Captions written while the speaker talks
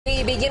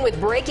We begin with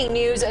breaking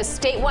news. A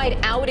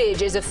statewide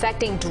outage is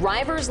affecting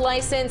driver's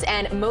license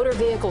and motor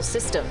vehicle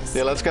systems.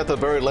 Yeah, let's get the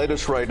very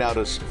latest right now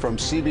from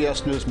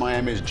CBS News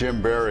Miami's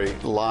Jim Berry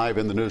live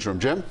in the newsroom.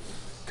 Jim?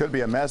 Could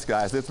be a mess,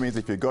 guys. This means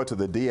if you go to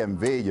the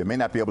DMV, you may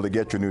not be able to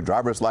get your new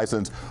driver's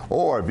license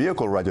or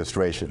vehicle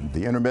registration.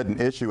 The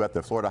intermittent issue at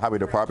the Florida Highway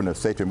Department of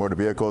Safety and Motor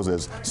Vehicles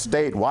is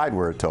statewide,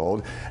 we're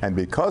told, and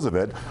because of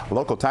it,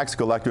 local tax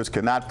collectors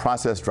cannot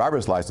process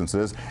driver's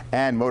licenses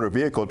and motor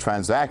vehicle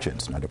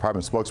transactions. Now,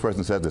 department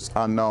spokesperson says it's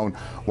unknown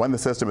when the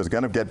system is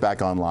going to get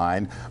back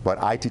online, but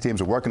IT teams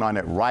are working on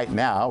it right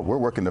now. We're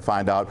working to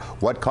find out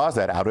what caused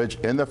that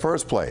outage in the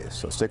first place.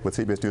 So stick with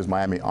CBS News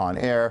Miami on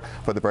air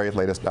for the very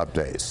latest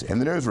updates. In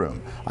the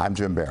newsroom, I'm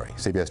Jim Berry,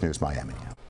 CBS News Miami.